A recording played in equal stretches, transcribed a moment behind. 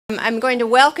I'm going to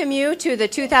welcome you to the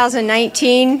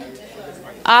 2019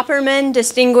 Opperman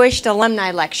Distinguished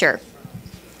Alumni Lecture.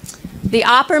 The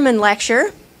Opperman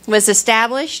Lecture was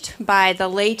established by the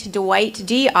late Dwight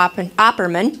D.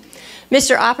 Opperman.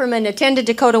 Mr. Opperman attended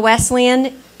Dakota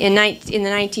Wesleyan in the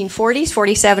 1940s,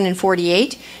 47 and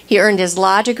 48. He earned his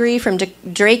law degree from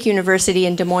Drake University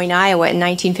in Des Moines, Iowa in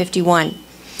 1951.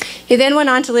 He then went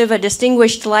on to live a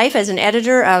distinguished life as an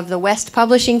editor of the West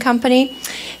Publishing Company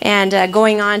and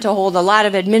going on to hold a lot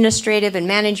of administrative and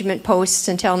management posts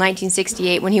until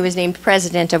 1968 when he was named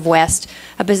president of West,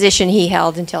 a position he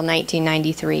held until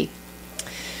 1993.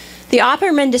 The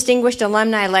Opperman Distinguished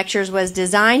Alumni Lectures was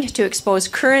designed to expose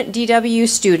current DW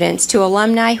students to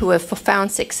alumni who have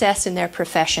found success in their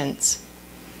professions.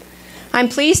 I'm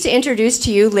pleased to introduce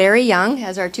to you Larry Young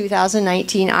as our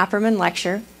 2019 Opperman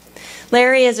Lecturer.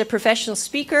 Larry is a professional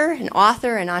speaker, an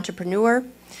author, and entrepreneur.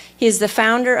 He is the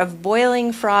founder of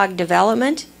Boiling Frog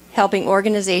Development, helping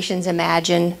organizations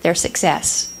imagine their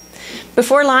success.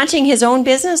 Before launching his own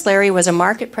business, Larry was a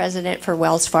market president for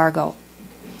Wells Fargo.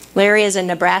 Larry is a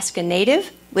Nebraska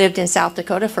native, lived in South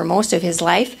Dakota for most of his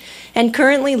life, and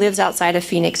currently lives outside of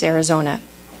Phoenix, Arizona.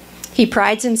 He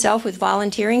prides himself with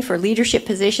volunteering for leadership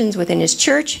positions within his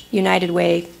church, United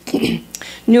Way,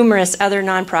 numerous other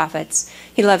nonprofits.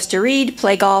 He loves to read,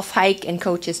 play golf, hike, and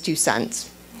coach his two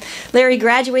sons. Larry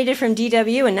graduated from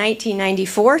DW in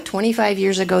 1994, 25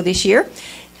 years ago this year.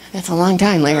 That's a long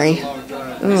time, Larry. That's a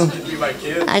long time. This could be my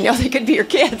kids. I know they could be your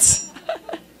kids.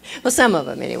 Well, some of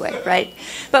them anyway, right?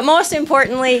 But most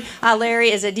importantly,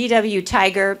 Larry is a DW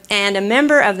Tiger and a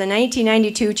member of the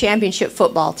 1992 championship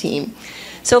football team.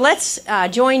 So let's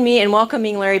join me in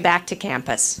welcoming Larry back to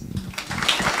campus.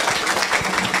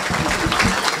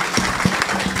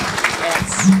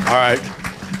 Yes. All right.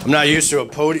 I'm not used to a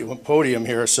podium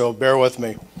here, so bear with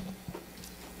me.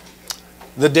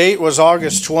 The date was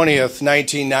August 20th,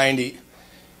 1990,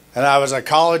 and I was a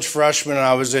college freshman, and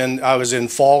I was in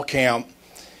fall camp.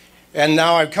 And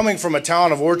now I'm coming from a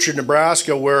town of Orchard,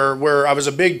 Nebraska, where I was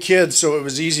a big kid, so it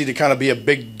was easy to kind of be a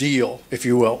big deal, if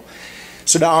you will.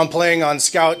 So now I'm playing on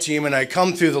scout team, and I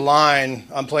come through the line.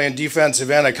 I'm playing defensive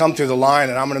end. I come through the line,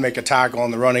 and I'm going to make a tackle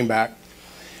on the running back.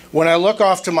 When I look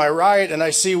off to my right, and I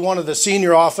see one of the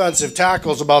senior offensive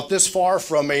tackles about this far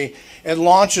from me, it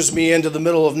launches me into the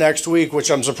middle of next week,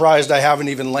 which I'm surprised I haven't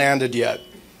even landed yet.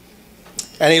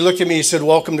 And he looked at me, he said,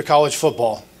 "Welcome to college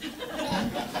football."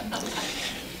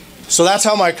 So that's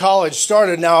how my college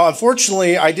started. Now,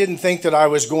 unfortunately, I didn't think that I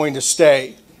was going to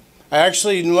stay.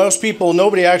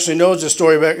 Nobody actually knows this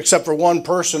story except for one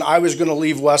person. I was going to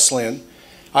leave Wesleyan.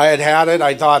 I had it.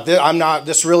 I thought,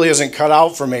 this really isn't cut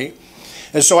out for me.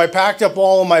 And so I packed up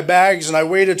all of my bags and I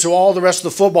waited till all the rest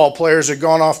of the football players had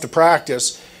gone off to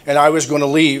practice and I was going to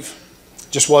leave.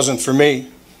 It just wasn't for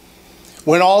me.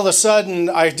 When all of a sudden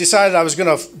I decided I was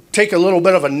going to take a little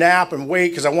bit of a nap and wait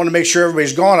because I wanted to make sure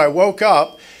everybody's gone, I woke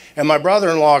up and my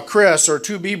brother-in-law, Chris, or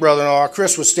to-be brother-in-law,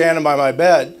 Chris, was standing by my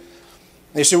bed.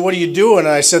 They said, "What are you doing?" And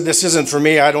I said, "This isn't for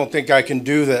me. I don't think I can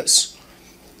do this."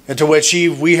 And to which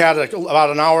we had about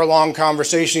an hour-long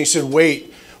conversation. He said,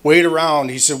 wait around.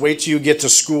 He said, "Wait till you get to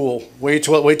school. Wait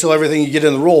till everything you get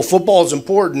in the role. Football is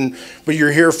important, but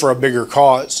you're here for a bigger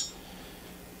cause."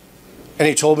 And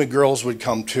he told me girls would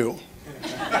come too.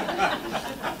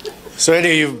 So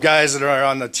any of you guys that are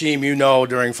on the team, you know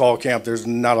during fall camp there's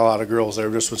not a lot of girls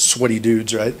there, just with sweaty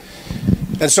dudes, right?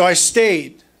 And so I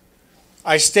stayed,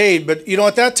 but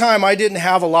at that time I didn't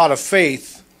have a lot of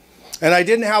faith, and I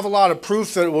didn't have a lot of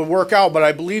proof that it would work out, but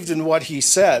I believed in what he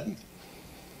said.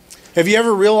 Have you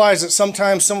ever realized that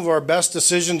sometimes some of our best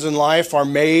decisions in life are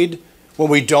made when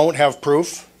we don't have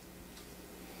proof?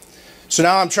 So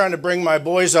now I'm trying to bring my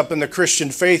boys up in the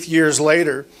Christian faith years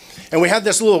later, and we had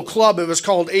this little club. It was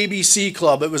called ABC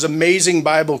Club. It was Amazing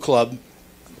Bible Club.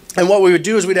 And what we would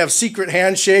do is we'd have secret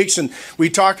handshakes and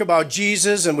we'd talk about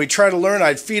Jesus and we'd try to learn.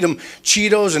 I'd feed them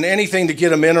Cheetos and anything to get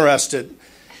them interested.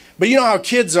 But you know how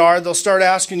kids are. They'll start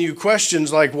asking you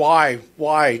questions like, why,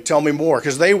 tell me more,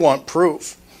 because they want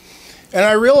proof. And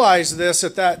I realized this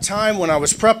at that time when I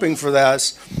was prepping for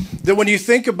this, that when you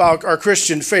think about our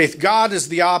Christian faith, God is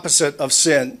the opposite of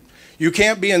sin. You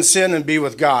can't be in sin and be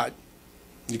with God.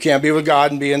 You can't be with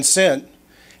God and be in sin.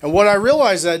 And what I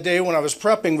realized that day when I was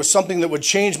prepping was something that would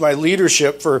change my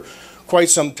leadership for quite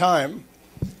some time,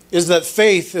 is that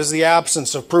faith is the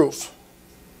absence of proof.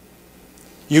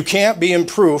 You can't be in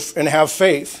proof and have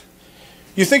faith.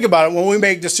 You think about it, when we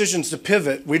make decisions to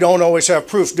pivot, we don't always have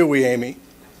proof, do we, Amy?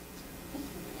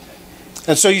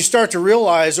 And so you start to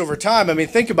realize over time, I mean,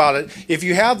 think about it. If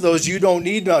you have those, you don't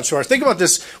need much more. Think about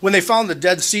this when they found the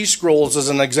Dead Sea Scrolls as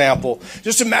an example.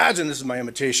 Just imagine, this is my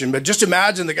imitation, but just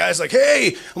imagine the guy's like,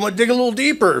 hey, I'm going to dig a little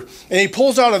deeper. And he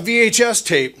pulls out a VHS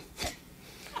tape.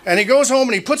 And he goes home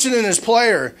and he puts it in his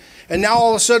player. And now all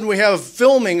of a sudden we have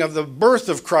filming of the birth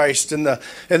of Christ and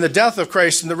the death of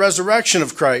Christ and the resurrection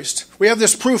of Christ. We have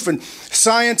this proof, and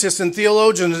scientists and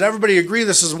theologians and everybody agree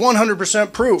this is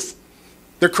 100% proof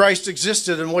that Christ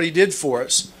existed and what he did for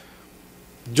us.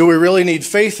 Do we really need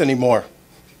faith anymore?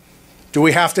 Do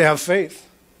we have to have faith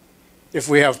if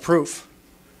we have proof?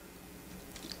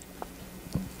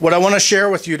 What I want to share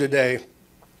with you today,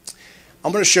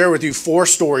 I'm going to share with you 4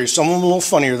 stories, some of them a little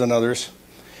funnier than others.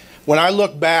 When I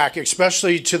look back,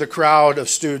 especially to the crowd of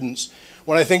students,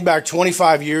 when I think back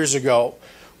 25 years ago,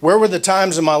 where were the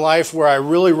times in my life where I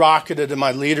really rocketed in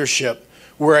my leadership,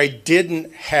 where I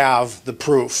didn't have the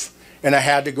proof? And I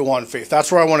had to go on faith.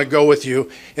 That's where I want to go with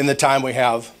you in the time we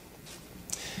have.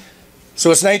 So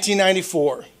it's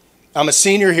 1994. I'm a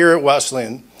senior here at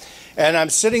Wesleyan. And I'm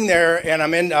sitting there, and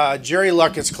I'm in Jerry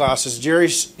Luckett's class. Is Jerry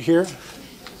here?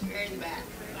 Jerry in the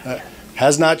back.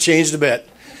 Has not changed a bit.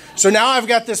 So now I've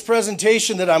got this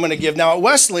presentation that I'm going to give. Now at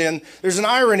Wesleyan, there's an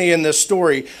irony in this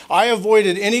story. I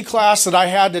avoided any class that I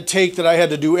had to take that I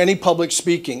had to do any public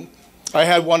speaking.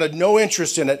 I wanted no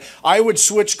interest in it. I would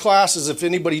switch classes if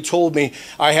anybody told me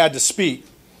I had to speak.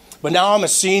 But now I'm a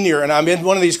senior and I'm in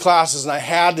one of these classes and I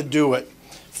had to do it.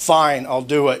 Fine, I'll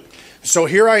do it. So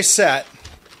here I sat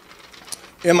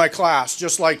in my class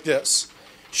just like this,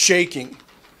 shaking.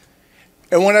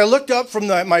 And when I looked up from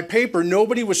my paper,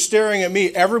 nobody was staring at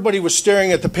me. Everybody was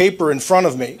staring at the paper in front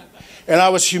of me. And I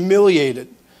was humiliated.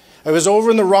 I was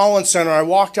over in the Rollins Center. I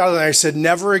walked out and I said,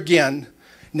 never again.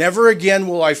 Never again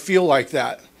will I feel like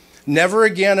that. Never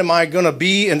again am I going to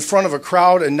be in front of a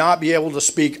crowd and not be able to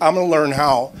speak. I'm going to learn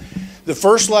how. The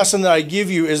first lesson that I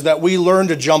give you is that we learn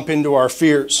to jump into our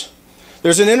fears.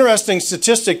 There's an interesting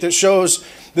statistic that shows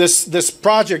this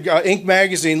project, Inc.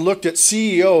 magazine, looked at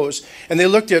CEOs, and they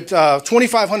looked at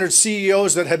 2,500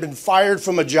 CEOs that had been fired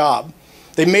from a job.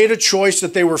 They made a choice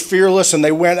that they were fearless and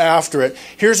they went after it.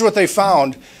 Here's what they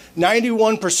found.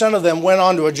 91% of them went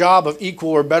on to a job of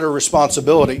equal or better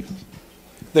responsibility.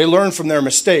 They learn from their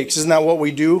mistakes. Isn't that what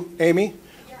we do, Amy?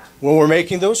 Yeah. When we're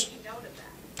making those?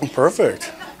 Perfect.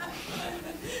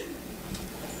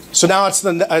 So now it's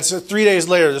 3 days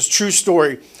later, this true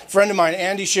story. A friend of mine,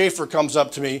 Andy Schaefer, comes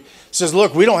up to me, says,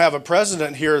 look, we don't have a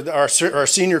president here, our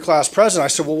senior class president. I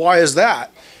said, well, why is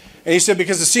that? And he said,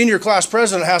 because the senior class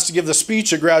president has to give the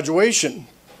speech at graduation.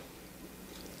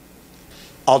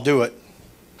 I'll do it.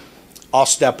 I'll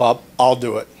step up. I'll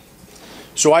do it.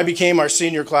 So I became our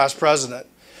senior class president.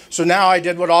 So now I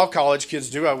did what all college kids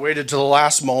do. I waited till the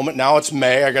last moment. Now it's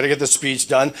May. I got to get the speech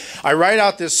done. I write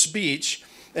out this speech,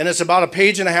 and it's about 1.5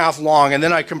 pages long. And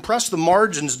then I compress the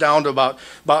margins down to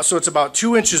so it's about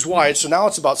 2 inches wide. So now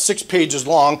it's about 6 pages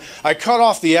long. I cut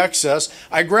off the excess.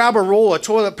 I grab a roll of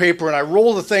toilet paper, and I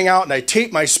roll the thing out, and I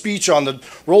tape my speech on the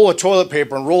roll of toilet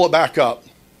paper and roll it back up.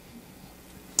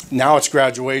 Now it's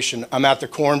graduation. I'm at the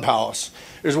Corn Palace.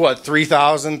 There's what,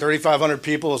 3,000, 3,500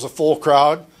 people. It's a full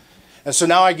crowd. And so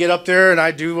now I get up there and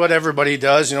I do what everybody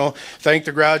does, thank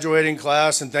the graduating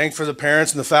class and thank for the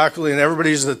parents and the faculty and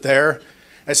everybody's there.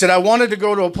 I said I wanted to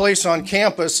go to a place on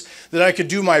campus that I could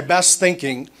do my best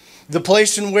thinking, the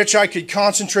place in which I could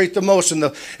concentrate the most, and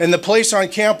the place on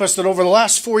campus that over the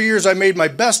last 4 years I made my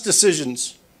best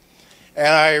decisions. And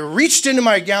I reached into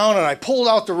my gown and I pulled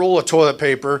out the roll of toilet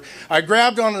paper. I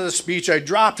grabbed onto the speech. I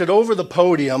dropped it over the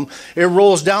podium. It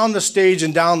rolls down the stage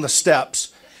and down the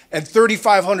steps. And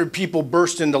 3,500 people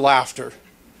burst into laughter.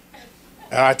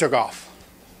 And I took off.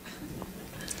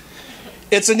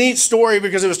 It's a neat story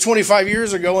because it was 25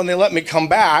 years ago and they let me come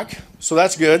back. So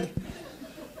that's good.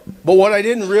 But what I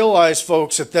didn't realize,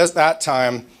 folks, at that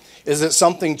time is that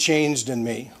something changed in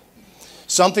me.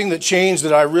 Something that changed,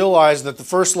 that I realized that the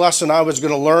first lesson I was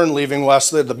going to learn leaving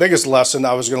Wesleyan, the biggest lesson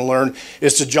I was going to learn,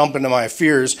 is to jump into my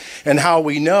fears. And how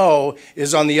we know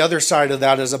is on the other side of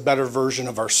that is a better version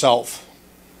of ourselves.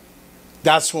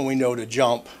 That's when we know to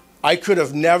jump. I could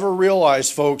have never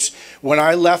realized, folks, when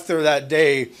I left there that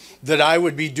day, that I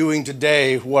would be doing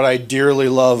today what I dearly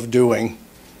love doing.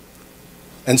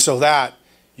 And so that,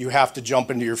 you have to jump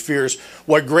into your fears.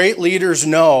 What great leaders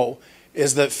know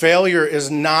is that failure is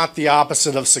not the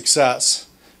opposite of success.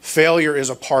 Failure is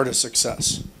a part of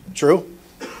success. True?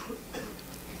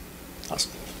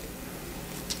 Awesome.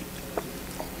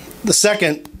 The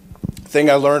second thing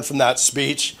I learned from that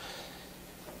speech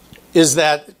is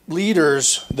that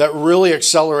leaders that really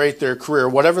accelerate their career,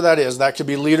 whatever that is. That could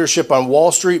be leadership on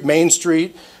Wall Street, Main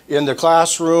Street, in the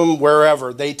classroom,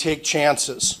 wherever. They take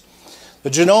chances. The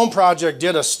Genome Project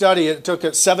did a study. It took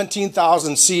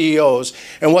 17,000 CEOs,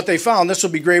 and what they found, this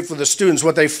will be great for the students,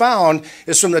 what they found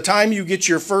is from the time you get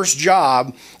your first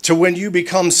job to when you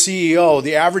become CEO,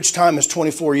 the average time is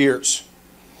 24 years.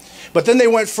 But then they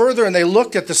went further and they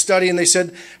looked at the study and they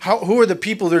said, who are the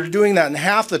people that are doing that in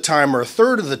half the time or a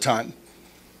third of the time?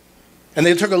 And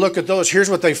they took a look at those. Here's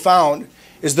what they found,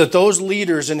 is that those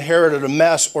leaders inherited a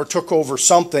mess or took over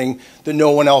something that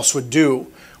no one else would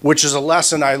do, which is a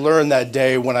lesson I learned that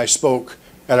day when I spoke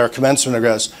at our commencement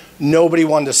address. Nobody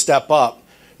wanted to step up.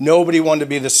 Nobody wanted to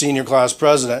be the senior class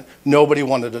president. Nobody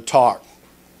wanted to talk.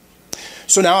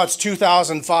 So now it's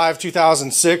 2005,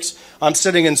 2006. I'm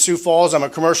sitting in Sioux Falls. I'm a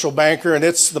commercial banker, and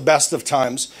it's the best of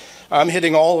times. I'm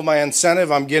hitting all of my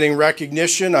incentive. I'm getting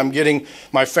recognition. I'm getting,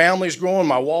 my family's growing.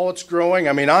 My wallet's growing.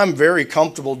 I mean, I'm very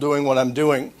comfortable doing what I'm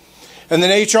doing. And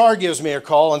then HR gives me a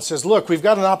call and says, look, we've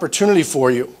got an opportunity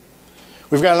for you.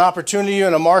 We've got an opportunity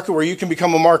in a market where you can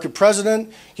become a market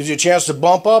president. Gives you a chance to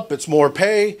bump up. It's more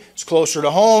pay. It's closer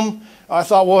to home. I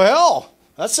thought, well, hell,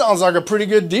 that sounds like a pretty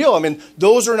good deal. I mean,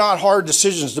 those are not hard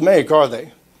decisions to make, are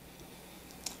they?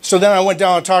 So then I went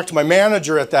down and talked to my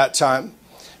manager at that time.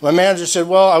 My manager said,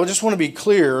 well, I just want to be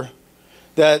clear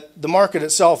that the market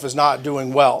itself is not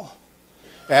doing well.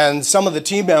 And some of the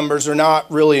team members are not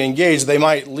really engaged. They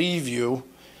might leave you.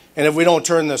 And if we don't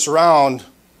turn this around,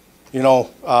 you know,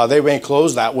 they may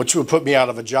close that, which would put me out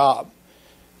of a job.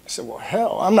 I said, well,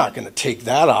 hell, I'm not going to take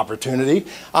that opportunity.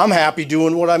 I'm happy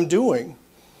doing what I'm doing.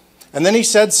 And then he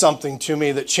said something to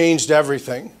me that changed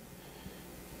everything.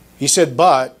 He said,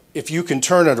 but if you can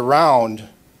turn it around,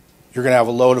 you're going to have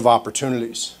a load of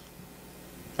opportunities.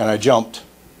 And I jumped.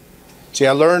 See,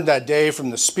 I learned that day from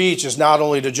the speech is not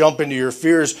only to jump into your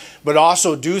fears, but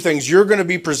also do things. You're going to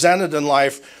be presented in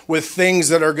life with things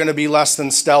that are going to be less than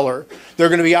stellar. There are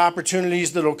going to be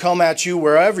opportunities that will come at you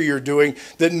wherever you're doing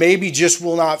that maybe just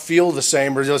will not feel the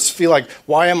same or just feel like,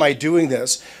 why am I doing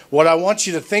this? What I want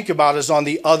you to think about is on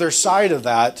the other side of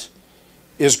that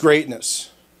is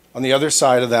greatness. On the other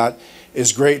side of that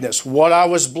is greatness. What I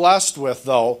was blessed with,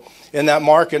 though, in that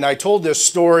market, and I told this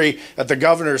story at the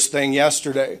governor's thing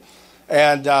yesterday,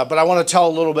 but I want to tell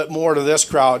a little bit more to this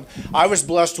crowd. I was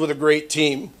blessed with a great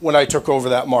team when I took over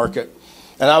that market.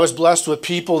 And I was blessed with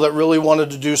people that really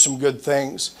wanted to do some good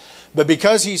things. But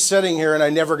because he's sitting here and I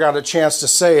never got a chance to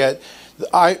say it,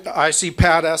 I see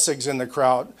Pat Essig in the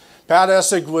crowd. Pat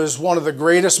Essig was one of the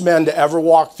greatest men to ever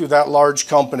walk through that large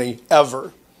company,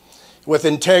 ever. With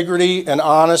integrity and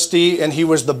honesty, and he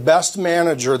was the best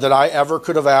manager that I ever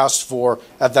could have asked for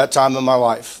at that time in my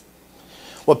life.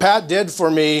 What Pat did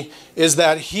for me is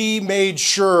that he made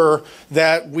sure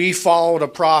that we followed a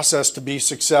process to be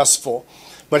successful.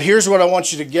 But here's what I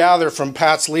want you to gather from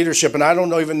Pat's leadership, and I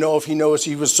don't even know if he knows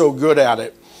he was so good at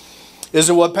it, is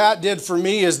that what Pat did for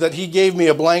me is that he gave me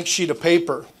a blank sheet of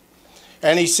paper.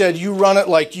 And he said, you run it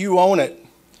like you own it.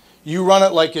 You run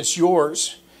it like it's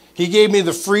yours. He gave me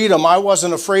the freedom. I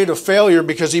wasn't afraid of failure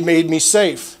because he made me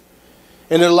safe.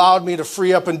 And it allowed me to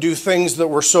free up and do things that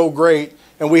were so great.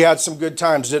 And we had some good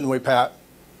times, didn't we, Pat?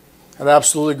 Had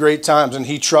absolutely great times, and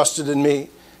he trusted in me.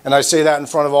 And I say that in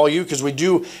front of all you because we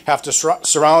do have to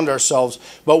surround ourselves.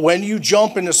 But when you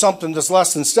jump into something that's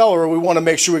less than stellar, we want to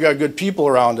make sure we got good people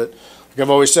around it. Like I've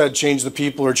always said, change the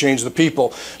people or change the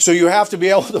people. So you have to be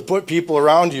able to put people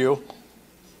around you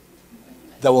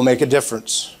that will make a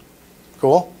difference.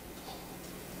 Cool?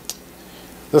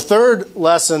 The third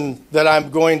lesson that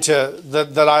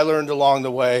that I learned along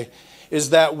the way is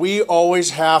that we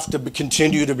always have to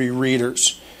continue to be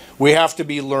readers. We have to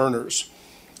be learners.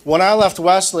 When I left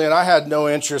Wesleyan, I had no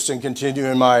interest in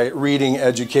continuing my reading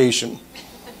education.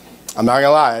 I'm not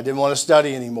gonna lie, I didn't want to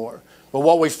study anymore. But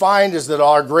what we find is that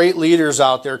our great leaders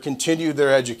out there continue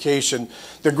their education.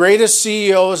 The greatest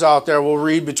CEOs out there will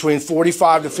read between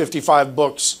 45 to 55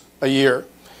 books a year.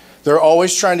 They're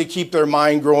always trying to keep their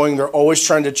mind growing. They're always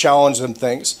trying to challenge them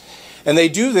things. And they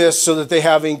do this so that they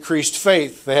have increased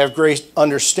faith. They have great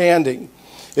understanding.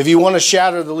 If you want to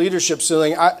shatter the leadership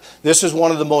ceiling, this is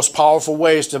one of the most powerful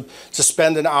ways to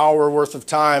spend an hour worth of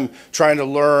time trying to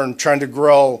learn, trying to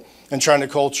grow, and trying to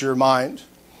culture your mind.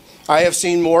 I have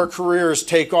seen more careers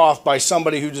take off by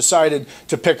somebody who decided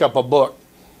to pick up a book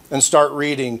and start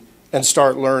reading and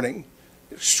start learning.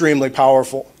 Extremely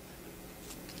powerful.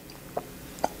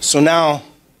 So now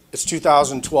it's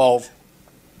 2012.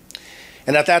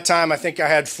 And at that time, I think I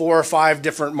had 4 or 5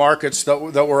 different markets that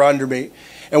were under me.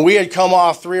 And we had come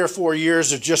off 3 or 4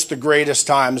 years of just the greatest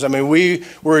times. I mean, we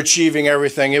were achieving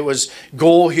everything. It was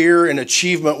goal here and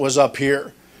achievement was up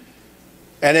here.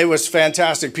 And it was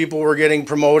fantastic. People were getting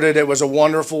promoted. It was a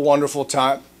wonderful, wonderful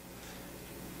time.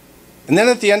 And then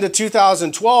at the end of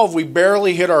 2012, we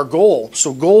barely hit our goal.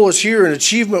 So goal was here and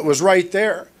achievement was right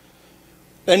there.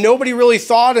 And nobody really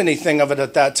thought anything of it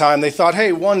at that time. They thought,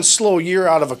 hey, one slow year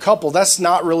out of a couple, that's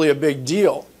not really a big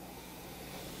deal.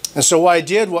 And so I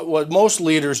did what most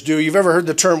leaders do. You've ever heard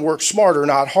the term work smarter,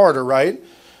 not harder, right?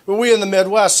 But we in the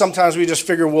Midwest, sometimes we just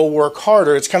figure we'll work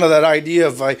harder. It's kind of that idea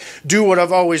of I do what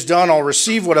I've always done, I'll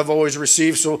receive what I've always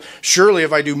received. So surely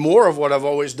if I do more of what I've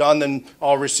always done, then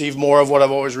I'll receive more of what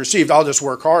I've always received. I'll just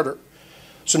work harder.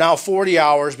 So now 40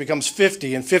 hours becomes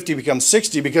 50 and 50 becomes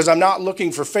 60 because I'm not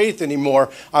looking for faith anymore.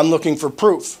 I'm looking for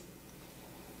proof.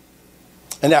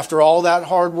 And after all that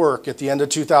hard work at the end of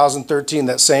 2013,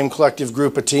 that same collective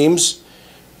group of teams,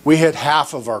 we hit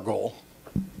half of our goal.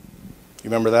 You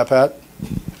remember that, Pat?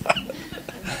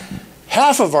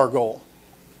 Half of our goal.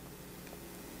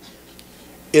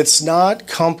 It's not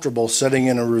comfortable sitting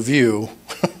in a review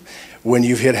when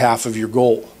you've hit half of your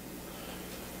goal.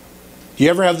 You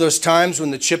ever have those times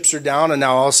when the chips are down and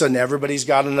now all of a sudden everybody's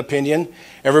got an opinion?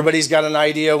 Everybody's got an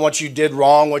idea of what you did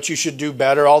wrong, what you should do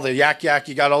better, all the yak,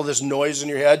 you got all this noise in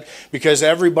your head because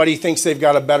everybody thinks they've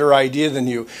got a better idea than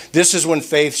you. This is when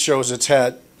faith shows its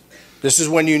head. This is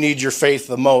when you need your faith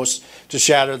the most to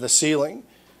shatter the ceiling.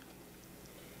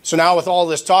 So now with all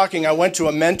this talking, I went to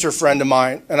a mentor friend of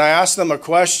mine and I asked them a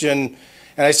question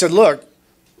and I said, look,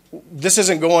 this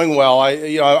isn't going well.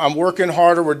 I'm working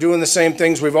harder. We're doing the same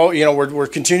things. We're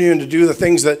continuing to do the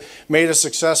things that made us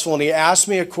successful. And he asked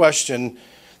me a question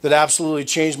that absolutely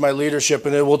changed my leadership,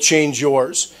 and it will change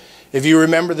yours. If you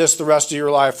remember this the rest of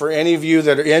your life, for any of you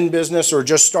that are in business or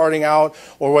just starting out,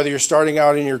 or whether you're starting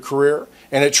out in your career,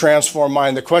 and it transformed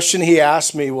mine. The question he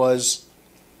asked me was,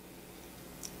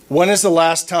 when is the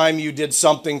last time you did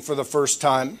something for the first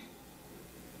time?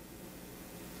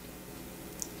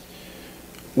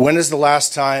 When is the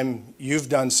last time you've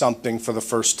done something for the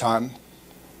first time?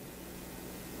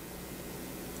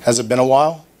 Has it been a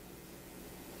while?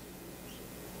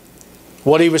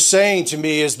 What he was saying to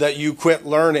me is that you quit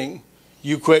learning,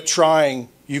 you quit trying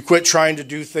to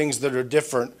do things that are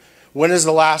different. When is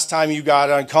the last time you got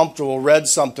uncomfortable, read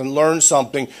something, learned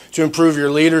something to improve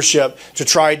your leadership, to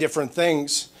try different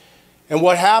things? And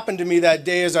what happened to me that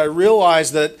day is I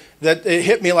realized that it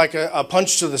hit me like a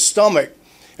punch to the stomach.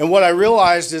 And what I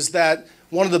realized is that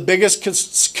one of the biggest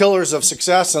killers of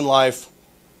success in life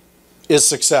is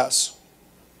success.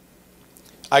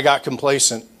 I got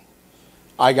complacent.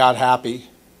 I got happy.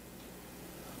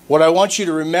 What I want you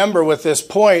to remember with this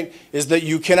point is that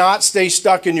you cannot stay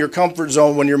stuck in your comfort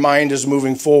zone when your mind is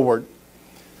moving forward.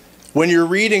 When you're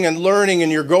reading and learning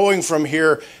and you're going from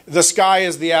here, the sky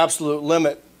is the absolute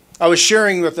limit. I was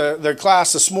sharing with the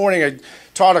class this morning. I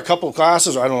taught a couple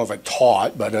classes. I don't know if I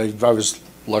taught, but I was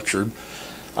lectured.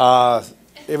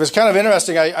 It was kind of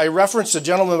interesting. I referenced a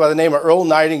gentleman by the name of Earl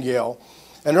Nightingale.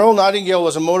 And Earl Nightingale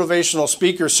was a motivational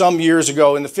speaker some years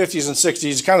ago in the 50s and 60s.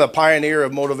 He's kind of the pioneer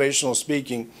of motivational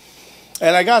speaking.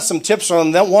 And I got some tips on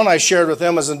him. That one I shared with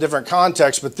him was in a different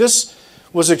context, but this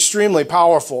was extremely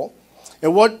powerful.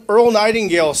 And what Earl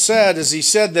Nightingale said is he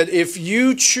said that if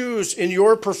you choose in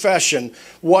your profession,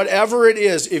 whatever it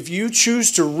is, if you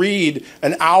choose to read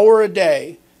an hour a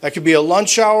day, that could be a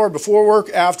lunch hour, before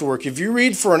work, after work. If you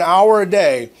read for an hour a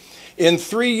day, in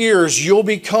 3 years, you'll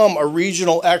become a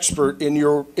regional expert in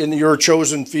your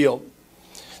chosen field.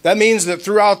 That means that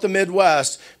throughout the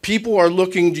Midwest, people are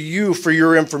looking to you for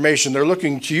your information. They're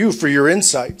looking to you for your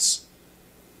insights.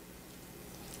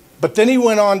 But then he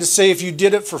went on to say if you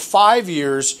did it for 5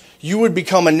 years, you would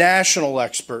become a national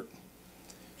expert.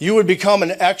 You would become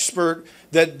an expert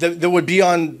that would be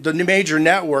on the major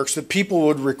networks that people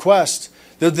would request,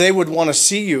 that they would want to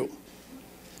see you.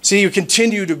 See, you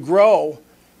continue to grow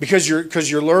because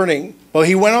you're learning. Well,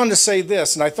 he went on to say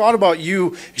this, and I thought about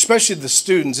you, especially the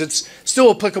students. It's still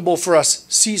applicable for us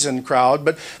seasoned crowd,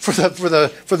 but for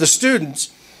the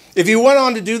students, if you went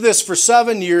on to do this for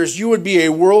 7 years, you would be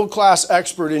a world-class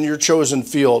expert in your chosen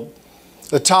field.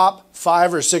 The top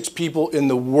 5 or 6 people in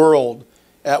the world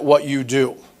at what you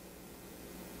do.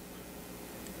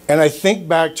 And I think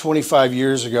back 25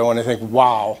 years ago and I think,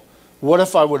 wow, what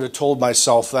if I would have told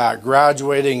myself that,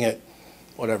 graduating at,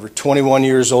 21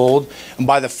 years old, and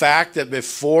by the fact that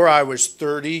before I was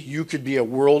 30, you could be a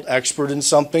world expert in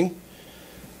something?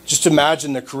 Just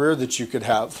imagine the career that you could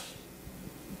have.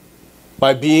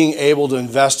 by being able to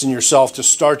invest in yourself, to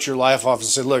start your life off and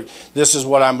say, look, this is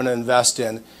what I'm going to invest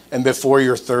in. And before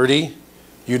you're 30,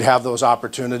 you'd have those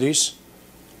opportunities.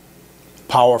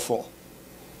 Powerful.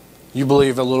 You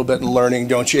believe a little bit in learning,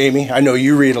 don't you, Amy? I know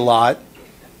you read a lot.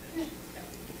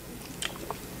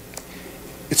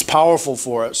 It's powerful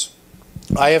for us.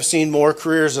 I have seen more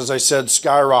careers, as I said,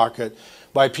 skyrocket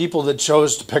by people that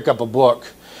chose to pick up a book.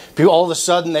 People, all of a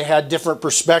sudden, they had different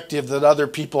perspective that other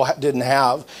people didn't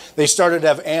have. They started to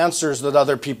have answers that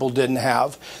other people didn't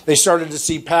have. They started to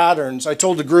see patterns. I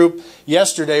told the group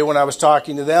yesterday when I was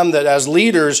talking to them that as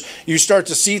leaders, you start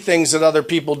to see things that other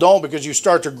people don't because you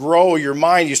start to grow your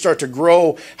mind. You start to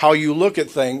grow how you look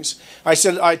at things. I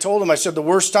told them, the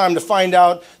worst time to find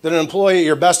out that an employee,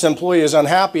 your best employee, is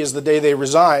unhappy is the day they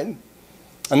resign.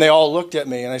 And they all looked at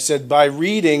me, and I said, by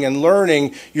reading and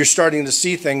learning, you're starting to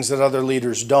see things that other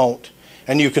leaders don't.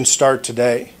 And you can start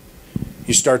today.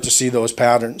 You start to see those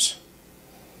patterns.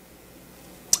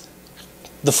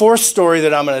 The fourth story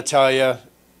that I'm going to tell you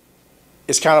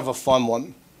is kind of a fun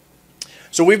one.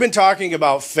 So we've been talking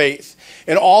about faith.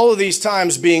 And all of these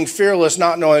times being fearless,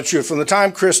 not knowing the truth. From the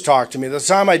time Chris talked to me, the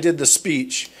time I did the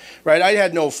speech, right, I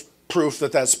had no proof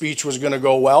that speech was going to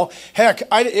go well. Heck,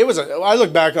 I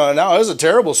look back on it now, it was a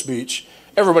terrible speech.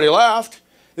 Everybody laughed.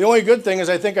 The only good thing is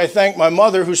I think I thanked my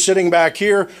mother who's sitting back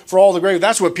here for all the great,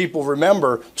 that's what people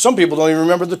remember. Some people don't even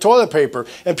remember the toilet paper.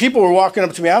 And people were walking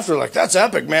up to me after like, that's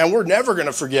epic, man. We're never going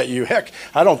to forget you. Heck,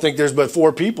 I don't think there's but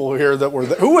 4 people here that were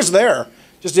there. Who was there?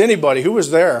 Just anybody. Who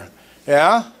was there?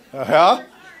 Yeah? Yeah?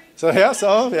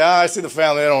 Yeah, I see the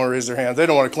family. They don't want to raise their hands. They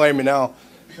don't want to claim me now.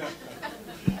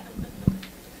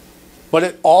 But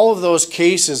in all of those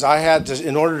cases, I had to,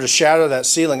 in order to shatter that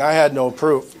ceiling, I had no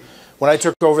proof. When I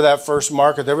took over that first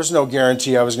market, there was no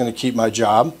guarantee I was going to keep my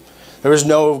job. There was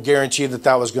no guarantee that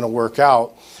that was going to work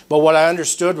out. But what I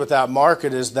understood with that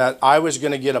market is that I was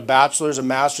going to get a bachelor's, a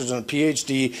master's, and a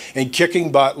PhD in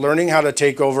kicking butt, learning how to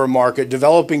take over a market,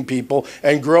 developing people,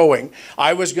 and growing.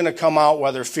 I was going to come out,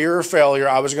 whether fear or failure,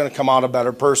 I was going to come out a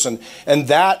better person. And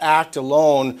that act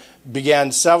alone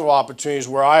began several opportunities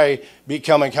where I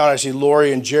become encountered. I see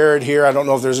Lori and Jared here. I don't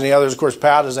know if there's any others. Of course,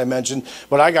 Pat, as I mentioned.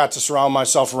 But I got to surround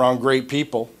myself around great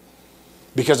people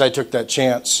because I took that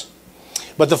chance.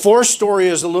 But the fourth story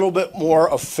is a little bit more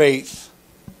of faith.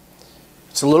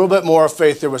 It's a little bit more of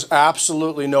faith. There was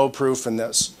absolutely no proof in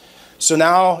this. So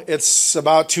now it's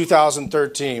about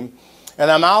 2013. And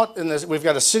I'm out in this, we've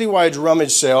got a citywide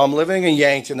rummage sale. I'm living in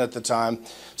Yankton at the time.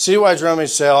 Citywide rummage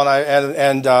sale,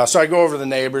 so I go over to the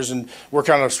neighbors, and we're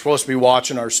kind of supposed to be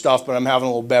watching our stuff, but I'm having a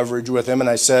little beverage with him, and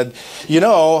I said, you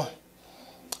know,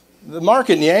 the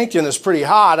market in Yankton is pretty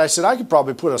hot. I said, I could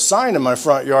probably put a sign in my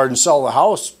front yard and sell the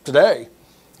house today.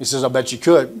 He says, I bet you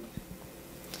could.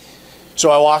 So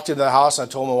I walked into the house, and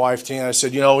I told my wife, Tina, I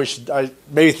said, you know, we should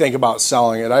maybe think about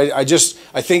selling it. I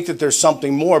think that there's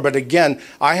something more. But again,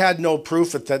 I had no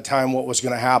proof at that time what was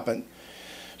going to happen.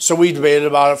 So we debated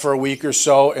about it for a week or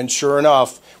so, and sure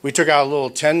enough, we took out a little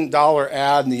 $10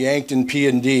 ad in the Yankton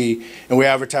P&D, and we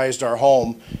advertised our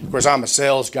home. Of course, I'm a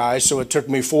sales guy, so it took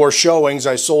me 4 showings.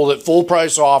 I sold it full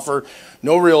price offer,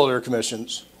 no realtor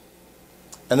commissions.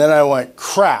 And then I went,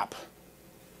 crap,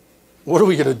 what are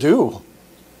we going to do?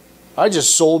 I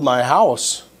just sold my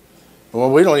house.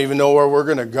 Well, we don't even know where we're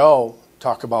going to go.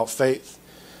 Talk about faith.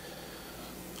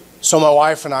 So my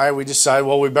wife and I, we decided,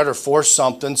 well, we better force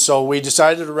something. So we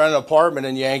decided to rent an apartment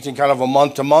in Yankton, kind of a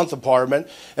month-to-month apartment.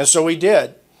 And so we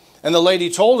did. And the lady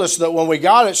told us that when we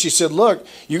got it, she said, look,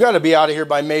 you got to be out of here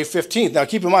by May 15th. Now,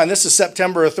 keep in mind, this is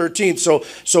September 13th.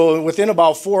 So within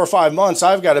about 4 or 5 months,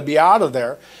 I've got to be out of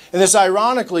there. And this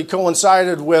ironically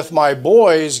coincided with my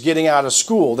boys getting out of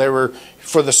school. They were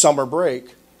for the summer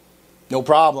break. No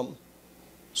problem.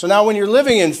 So now when you're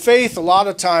living in faith, a lot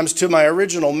of times, to my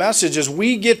original message, is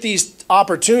we get these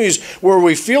opportunities where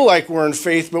we feel like we're in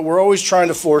faith, but we're always trying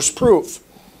to force proof.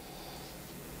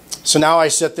 So now I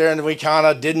sit there, and we kind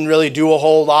of didn't really do a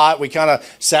whole lot. We kind of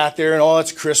sat there, and, oh,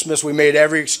 it's Christmas. We made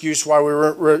every excuse why we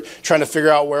were trying to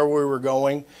figure out where we were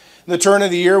going. In the turn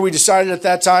of the year, we decided at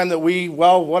that time that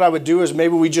what I would do is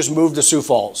maybe we just move to Sioux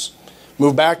Falls.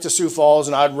 Move back to Sioux Falls,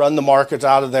 and I'd run the markets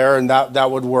out of there, and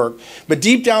that would work. But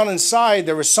deep down inside,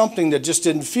 there was something that just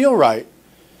didn't feel right.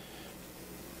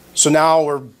 So now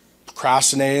we're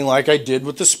procrastinating like I did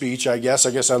with the speech, I guess.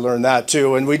 I learned that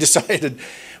too. And we decided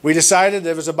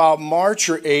it was about March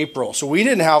or April, so we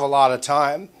didn't have a lot of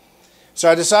time. So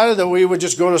I decided that we would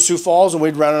just go to Sioux Falls and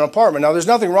we'd rent an apartment. Now, there's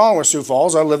nothing wrong with Sioux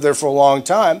Falls. I lived there for a long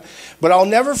time. But I'll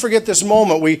never forget this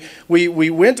moment. We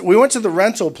went to the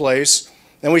rental place,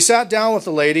 and we sat down with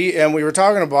the lady, and we were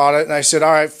talking about it, and I said,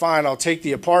 all right, fine, I'll take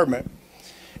the apartment.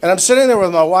 And I'm sitting there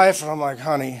with my wife, and I'm like,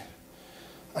 honey,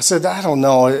 I said, I don't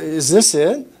know, is this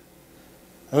it?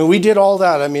 I mean, we did all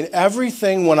that. I mean,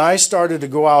 everything, when I started to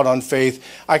go out on faith,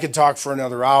 I could talk for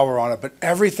another hour on it, but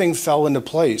everything fell into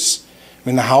place. I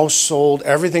mean, the house sold,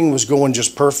 everything was going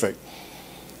just perfect.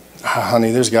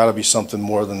 Honey, there's got to be something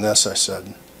more than this, I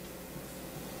said.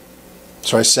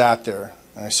 So I sat there,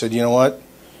 and I said, you know what?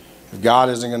 If God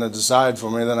isn't going to decide for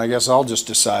me, then I guess I'll just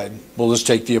decide. We'll just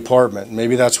take the apartment.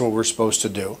 Maybe that's what we're supposed to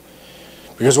do.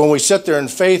 Because when we sit there in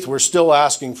faith, we're still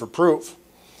asking for proof.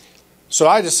 So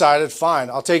I decided, fine,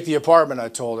 I'll take the apartment, I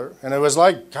told her. And it was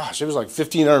like, gosh, it was like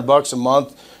 $1,500 a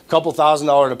month, a couple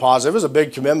 $1,000 deposit. It was a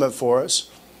big commitment for us.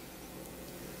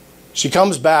 She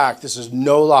comes back, this is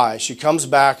no lie, she comes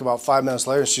back about 5 minutes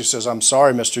later and she says, I'm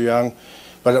sorry, Mr. Young,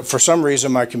 but for some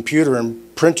reason my computer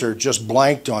and printer just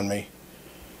blanked on me.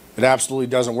 It absolutely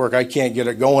doesn't work. I can't get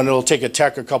it going. It'll take a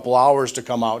tech a couple hours to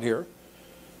come out here.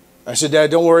 I said,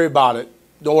 Dad, don't worry about it.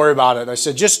 Don't worry about it. I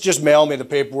said, just mail me the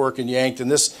paperwork in Yankton.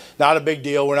 This, not a big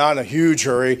deal. We're not in a huge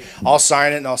hurry. I'll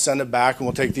sign it and I'll send it back and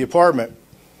we'll take the apartment.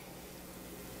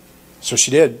 So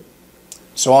she did.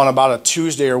 So on about a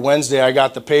Tuesday or Wednesday, I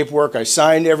got the paperwork. I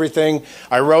signed everything.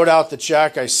 I wrote out the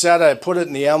check. I put it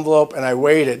in the envelope and I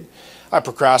waited. I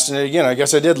procrastinated again. I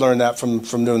guess I did learn that from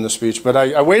doing the speech. But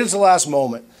I waited to the last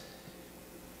moment.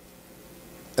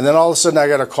 And then all of a sudden I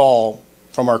got a call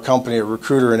from our company, a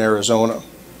recruiter in Arizona.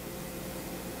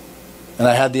 And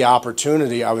I had the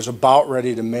opportunity. I was about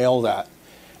ready to mail that.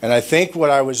 And I think what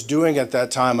I was doing at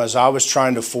that time is I was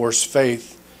trying to force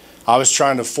faith. I was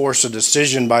trying to force a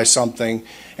decision by something,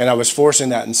 and I was forcing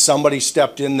that. And somebody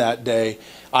stepped in that day,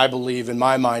 I believe, in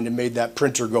my mind, and made that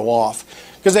printer go off.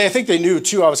 Because I think they knew,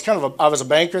 too, I was a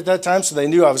banker at that time, so they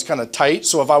knew I was kind of tight.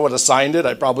 So if I would have signed it,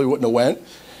 I probably wouldn't have went.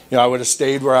 You know, I would have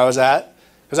stayed where I was at,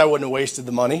 because I wouldn't have wasted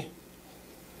the money.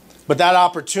 But that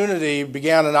opportunity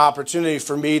began an opportunity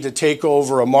for me to take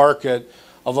over a market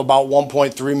of about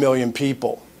 1.3 million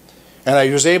people. And I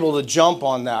was able to jump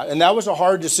on that. And that was a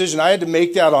hard decision. I had to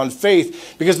make that on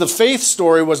faith because the faith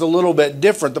story was a little bit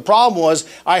different. The problem was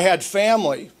I had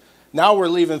family. Now we're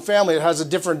leaving family. It has a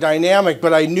different dynamic.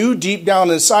 But I knew deep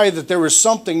down inside that there was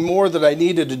something more that I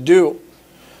needed to do.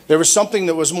 There was something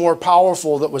that was more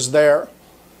powerful that was there.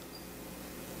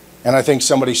 And I think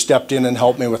somebody stepped in and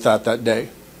helped me with that day.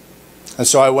 And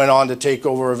so I went on to take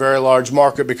over a very large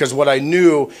market because what I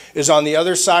knew is on the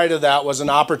other side of that was an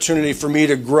opportunity for me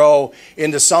to grow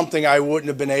into something I wouldn't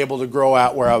have been able to grow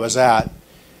at where I was at.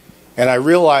 And I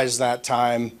realized that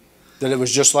time that it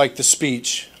was just like the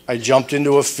speech. I jumped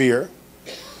into a fear.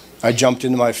 I jumped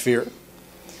into my fear.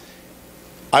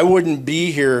 I wouldn't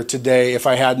be here today if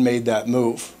I hadn't made that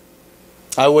move.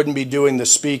 I wouldn't be doing the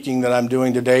speaking that I'm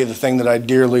doing today, the thing that I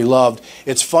dearly loved.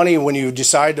 It's funny when you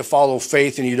decide to follow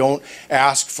faith and you don't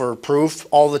ask for proof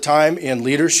all the time in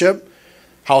leadership,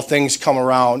 how things come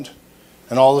around.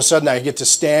 And all of a sudden I get to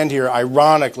stand here,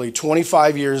 ironically,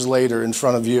 25 years later in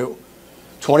front of you.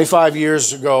 25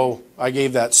 years ago, I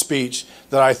gave that speech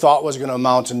that I thought was going to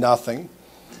amount to nothing.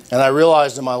 And I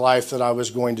realized in my life that I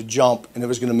was going to jump and it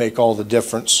was going to make all the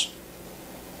difference.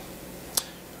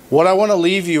 What I want to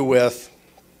leave you with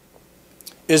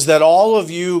is that all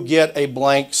of you get a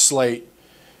blank slate.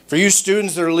 For you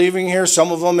students that are leaving here,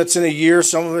 some of them it's in a year,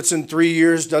 some of it's in 3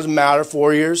 years, doesn't matter,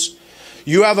 4 years.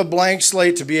 You have a blank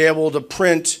slate to be able to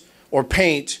print or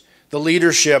paint the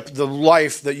leadership, the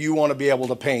life that you want to be able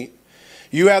to paint.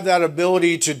 You have that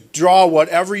ability to draw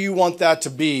whatever you want that to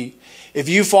be. If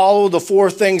you follow the 4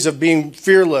 things of being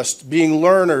fearless, being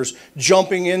learners,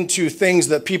 jumping into things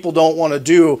that people don't want to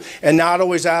do, and not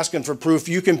always asking for proof,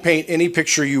 you can paint any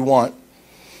picture you want.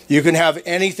 You can have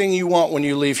anything you want when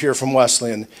you leave here from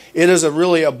Wesleyan. It is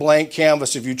really a blank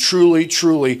canvas if you truly,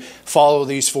 truly follow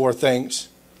these 4 things.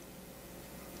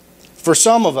 For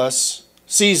some of us,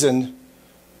 seasoned,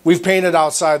 we've painted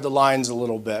outside the lines a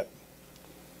little bit.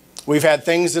 We've had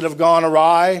things that have gone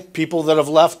awry, people that have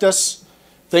left us,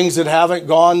 things that haven't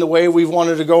gone the way we've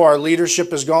wanted to go. Our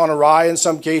leadership has gone awry in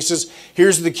some cases.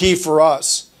 Here's the key for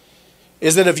us,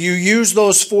 is that if you use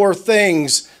those 4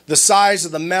 things, the size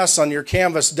of the mess on your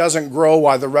canvas doesn't grow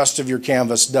while the rest of your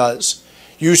canvas does.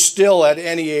 You still, at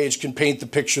any age, can paint the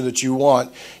picture that you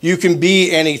want. You can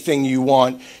be anything you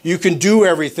want. You can do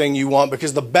everything you want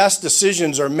because the best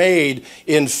decisions are made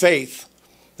in faith.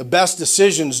 The best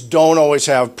decisions don't always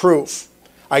have proof.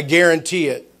 I guarantee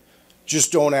it.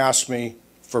 Just don't ask me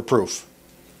for proof.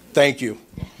 Thank you.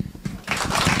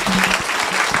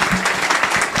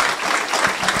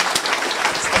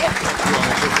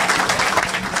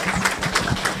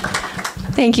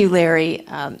 Thank you, Larry.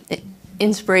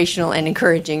 Inspirational and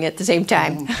encouraging at the same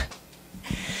time.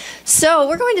 So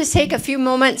we're going to take a few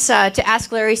moments to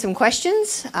ask Larry some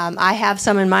questions. I have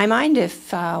some in my mind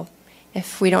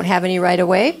if we don't have any right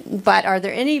away. But are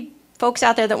there any folks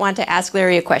out there that want to ask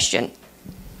Larry a question?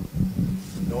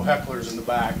 No hecklers in the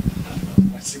back.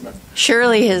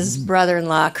 Surely his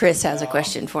brother-in-law, Chris, has a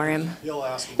question for him. He'll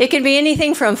ask him. It can be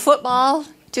anything from football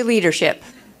to leadership.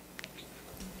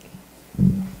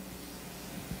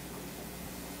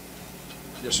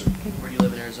 Yes, sir. Where do you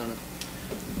live in Arizona?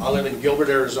 I live in Gilbert,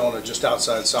 Arizona, just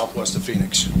outside southwest of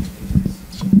Phoenix.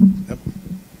 Yep.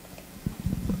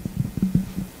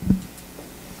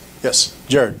 Yes,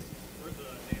 Jared. Where'd the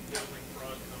name Boiling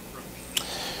Frog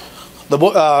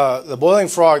come from? The Boiling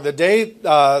Frog, the day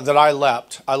that I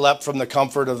leapt from the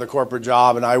comfort of the corporate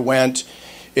job, and I went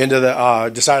into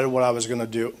decided what I was going to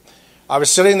do. I was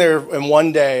sitting there, and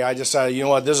one day I decided, you know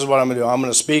what, this is what I'm going to do. I'm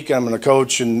going to speak, and I'm going to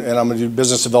coach, and I'm going to do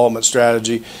business development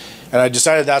strategy. And I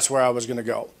decided that's where I was going to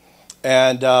go.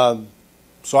 And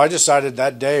so I decided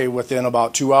that day, within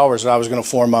about 2 hours, that I was going to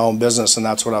form my own business, and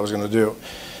that's what I was going to do.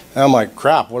 And I'm like,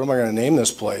 crap, what am I going to name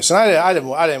this place? And I didn't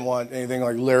want anything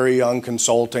like Larry Young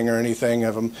Consulting or anything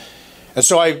of them. And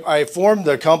so I formed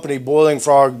the company Boiling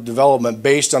Frog Development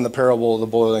based on the parable of the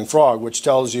boiling frog, which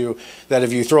tells you that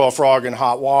if you throw a frog in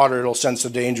hot water, it'll sense the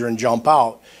danger and jump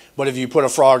out. But if you put a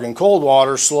frog in cold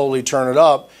water, slowly turn it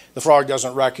up, the frog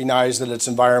doesn't recognize that its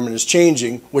environment is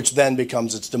changing, which then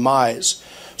becomes its demise.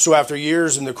 So after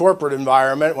years in the corporate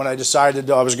environment, when I decided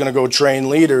I was going to go train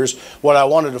leaders, what I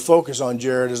wanted to focus on,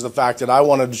 Jared, is the fact that I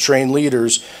wanted to train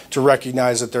leaders to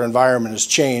recognize that their environment has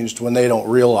changed when they don't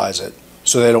realize it,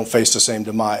 so they don't face the same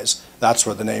demise. That's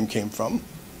where the name came from.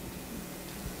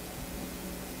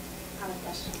 I have a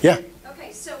question. Yeah.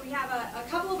 Okay, so we have a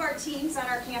couple of our teams on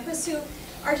our campus who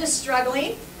are just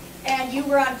struggling, and you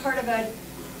were on part of a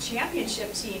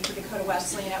championship team for Dakota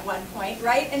Wesleyan at one point,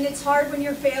 right? And it's hard when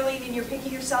you're failing and you're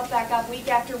picking yourself back up week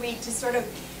after week to sort of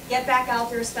get back out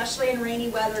there, especially in rainy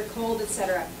weather, cold,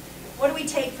 etc. What do we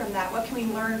take from that? What can we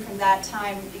learn from that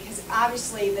time? Because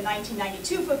obviously the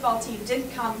 1992 football team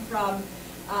didn't come from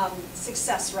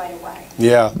success right away.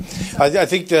 Yeah, I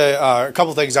think a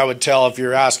couple things I would tell if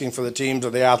you're asking for the teams or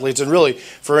the athletes, and really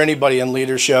for anybody in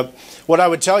leadership, what I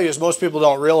would tell you is most people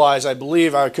don't realize, I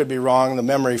believe, I could be wrong, the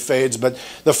memory fades, but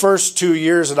the first 2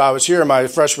 years that I was here, my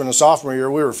freshman and sophomore year,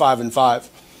 we were 5-5.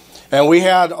 And we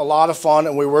had a lot of fun,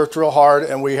 and we worked real hard,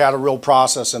 and we had a real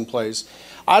process in place.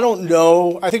 I don't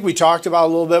know, I think we talked about a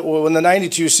little bit, when the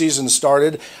 92 season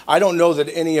started, I don't know that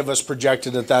any of us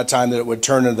projected at that time that it would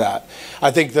turn into that.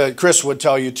 I think that Chris would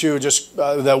tell you too, just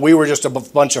that we were just a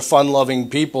bunch of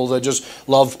fun-loving people that just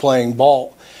loved playing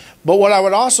ball. But what I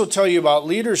would also tell you about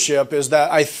leadership is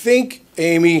that I think,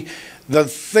 Amy, the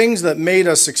things that made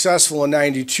us successful in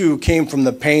 92 came from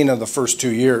the pain of the first 2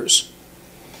 years.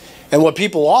 And what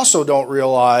people also don't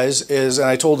realize is, and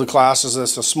I told the classes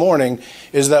this morning,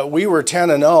 is that we were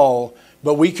 10-0,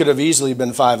 but we could have easily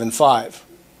been 5-5.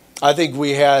 I think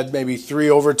we had maybe 3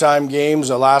 overtime games,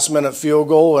 a last-minute field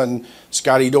goal, and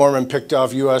Scotty Dorman picked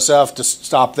off USF to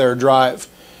stop their drive.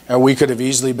 And we could have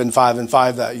easily been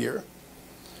 5-5 that year.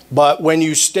 But when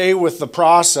you stay with the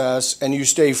process and you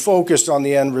stay focused on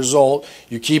the end result,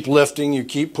 you keep lifting, you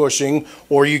keep pushing,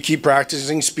 or you keep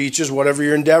practicing speeches, whatever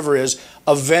your endeavor is,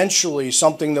 eventually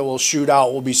something that will shoot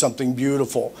out will be something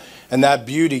beautiful. And that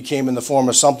beauty came in the form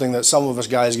of something that some of us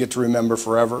guys get to remember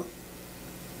forever.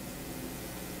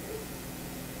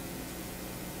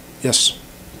 Yes?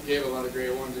 You gave a lot of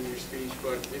great ones in your speech,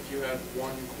 but if you had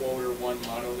one quote or one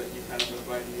motto that you kind of live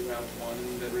by, do you have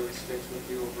one that really sticks with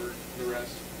you over the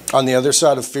rest? On the other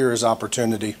side of fear is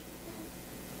opportunity.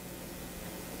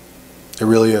 It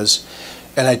really is.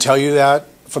 And I tell you that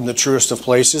from the truest of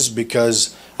places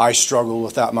because I struggled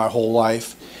with that my whole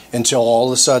life until all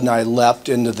of a sudden I leapt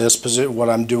into this position, what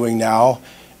I'm doing now,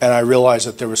 and I realized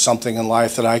that there was something in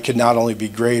life that I could not only be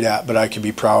great at, but I could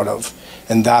be proud of.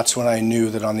 And that's when I knew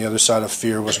that on the other side of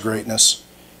fear was greatness.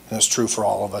 And it's true for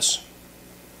all of us.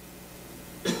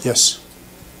 Yes?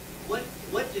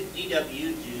 What did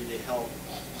DW do to help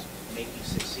make you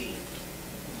succeed?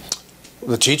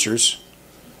 The teachers.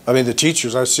 I mean, the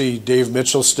teachers. I see Dave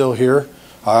Mitchell still here.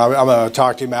 I'm going to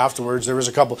talk to him afterwards. There was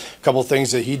a couple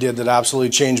things that he did that absolutely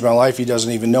changed my life. He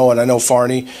doesn't even know it. I know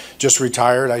Farney just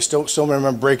retired. I still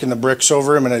remember breaking the bricks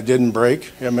over him, and it didn't break.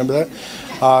 You remember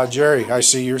that? Jerry, I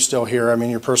see you're still here. I mean,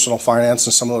 your personal finance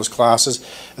and some of those classes.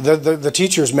 The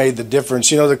teachers made the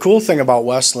difference. You know, the cool thing about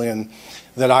Wesleyan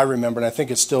that I remember, and I think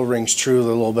it still rings true a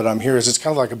little bit I'm here, is it's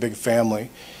kind of like a big family.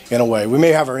 In a way, we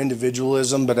may have our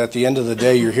individualism, but at the end of the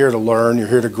day, you're here to learn, you're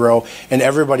here to grow, and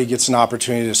everybody gets an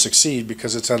opportunity to succeed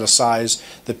because it's at a size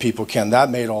that people can. That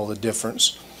made all the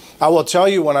difference. I will tell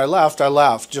you, when I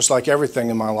left, just like everything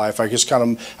in my life. I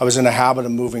was in a habit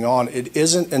of moving on. It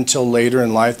isn't until later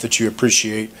in life that you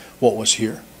appreciate what was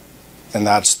here. And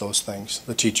that's those things,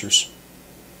 the teachers.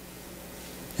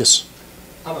 Yes?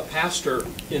 I'm a pastor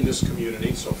in this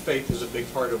community, so faith is a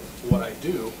big part of what I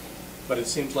do, but it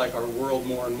seems like our world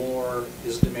more and more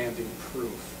is demanding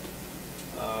proof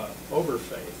over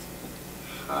faith.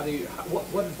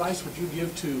 What advice would you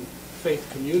give to faith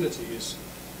communities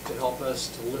to help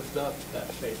us to lift up that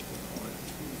faith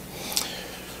component?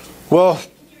 Well,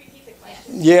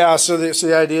 yeah, so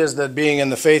the idea is that being in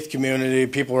the faith community,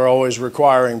 people are always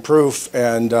requiring proof,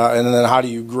 and then how do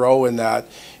you grow in that,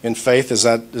 in faith? Is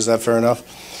that fair enough?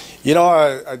 You know,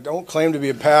 I don't claim to be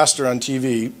a pastor on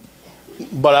TV,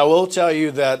 but I will tell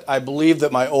you that I believe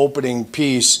that my opening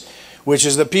piece, which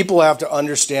is that people have to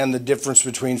understand the difference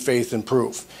between faith and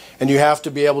proof, and you have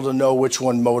to be able to know which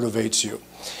one motivates you.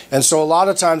 And so a lot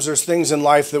of times there's things in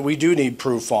life that we do need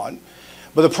proof on.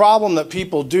 But the problem that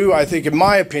people do, I think, in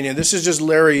my opinion, this is just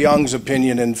Larry Young's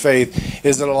opinion in faith,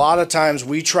 is that a lot of times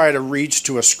we try to reach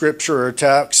to a scripture or a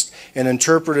text and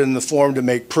interpret it in the form to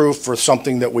make proof for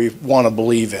something that we want to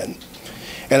believe in.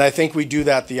 And I think we do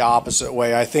that the opposite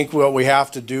way. I think what we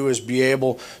have to do is be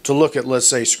able to look at, let's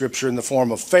say, scripture in the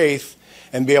form of faith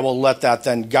and be able to let that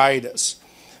then guide us.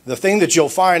 The thing that you'll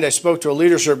find, I spoke to a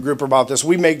leadership group about this,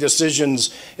 we make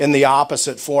decisions in the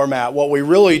opposite format. What we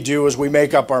really do is we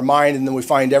make up our mind and then we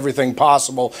find everything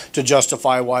possible to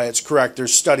justify why it's correct.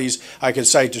 There's studies I could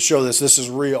cite to show this is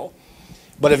real.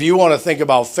 But if you want to think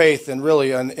about faith, then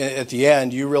really at the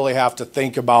end, you really have to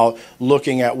think about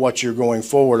looking at what you're going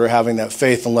forward or having that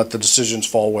faith and let the decisions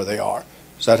fall where they are.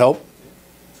 Does that help?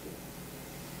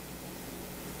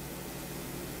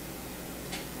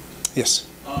 Yes.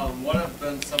 What have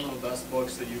been some of the best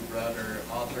books that you've read or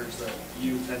authors that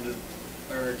you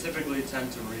typically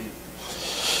tend to read?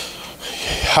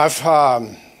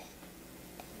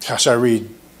 I read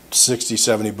 60,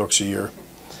 70 books a year.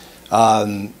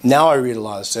 Now I read a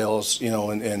lot of sales,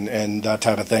 and that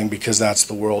type of thing because that's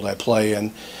the world I play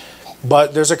in.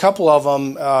 But there's a couple of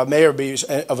them may be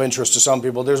of interest to some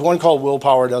people. There's one called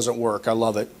Willpower Doesn't Work. I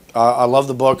love it. I love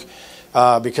the book.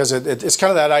 Because it's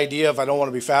kind of that idea of I don't want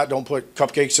to be fat, don't put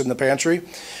cupcakes in the pantry.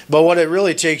 But what it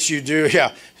really takes you to do,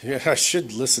 yeah, I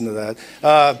should listen to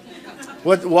that.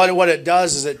 What it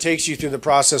does is it takes you through the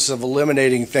process of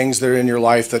eliminating things that are in your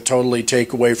life that totally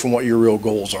take away from what your real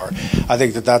goals are. I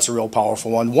think that's a real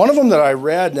powerful one. One of them that I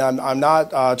read, and I'm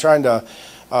not trying to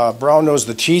brown nose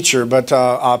the teacher, but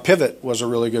Pivot was a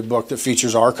really good book that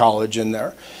features our college in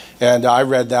there. And I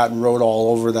read that and wrote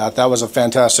all over that. That was a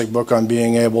fantastic book on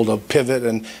being able to pivot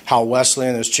and how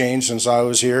Wesleyan has changed since I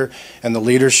was here and the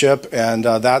leadership. And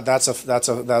that's a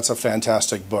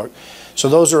fantastic book. So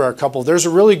those are a couple. There's a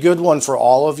really good one for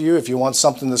all of you if you want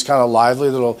something that's kind of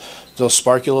lively that'll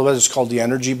spark you a little bit. It's called The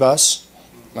Energy Bus.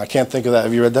 I can't think of that.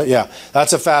 Have you read that? Yeah,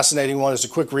 that's a fascinating one. It's a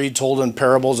quick read told in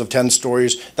parables of 10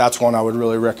 stories. That's one I would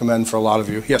really recommend for a lot of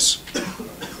you. Yes.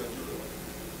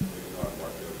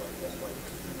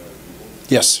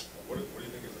 Yes. What do you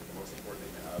think is the most important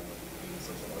thing to have in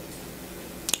such a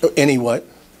large group? Any what? What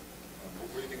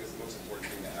do you think is the most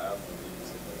important thing to have in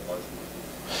such a large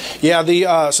group?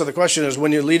 Yeah, so the question is,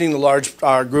 when you're leading the large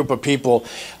group of people,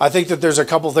 I think that there's a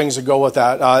couple things that go with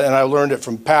that, and I learned it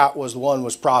from Pat. One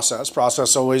was process.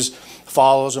 Process always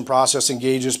follows, and process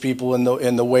engages people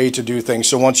in the way to do things.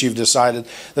 So once you've decided,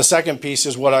 the second piece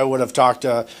is what I would have talked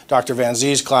to Dr. Van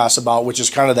Zee's class about, which is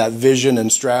kind of that vision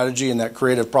and strategy and that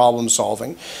creative problem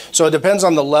solving. So it depends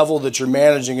on the level that you're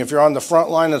managing. If you're on the front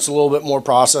line, it's a little bit more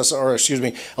process, or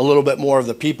a little bit more of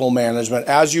the people management.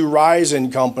 As you rise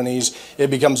in companies, it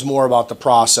becomes more about the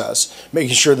process,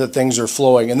 making sure that things are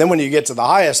flowing. And then when you get to the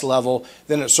highest level,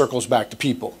 then it circles back to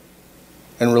people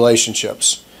and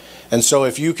relationships. And so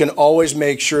if you can always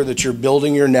make sure that you're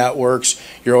building your networks,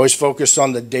 you're always focused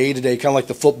on the day-to-day, kind of like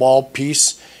the football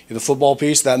piece,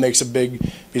 that makes a big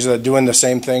piece of that, doing the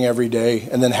same thing every day,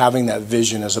 and then having that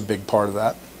vision is a big part of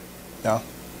that. Yeah,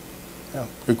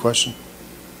 good question.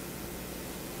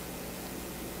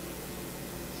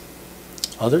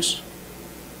 Others?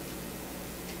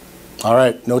 All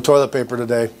right, no toilet paper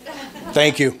today.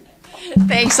 Thank you.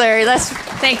 Thanks, Larry. Let's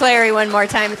thank Larry one more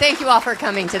time. Thank you all for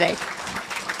coming today.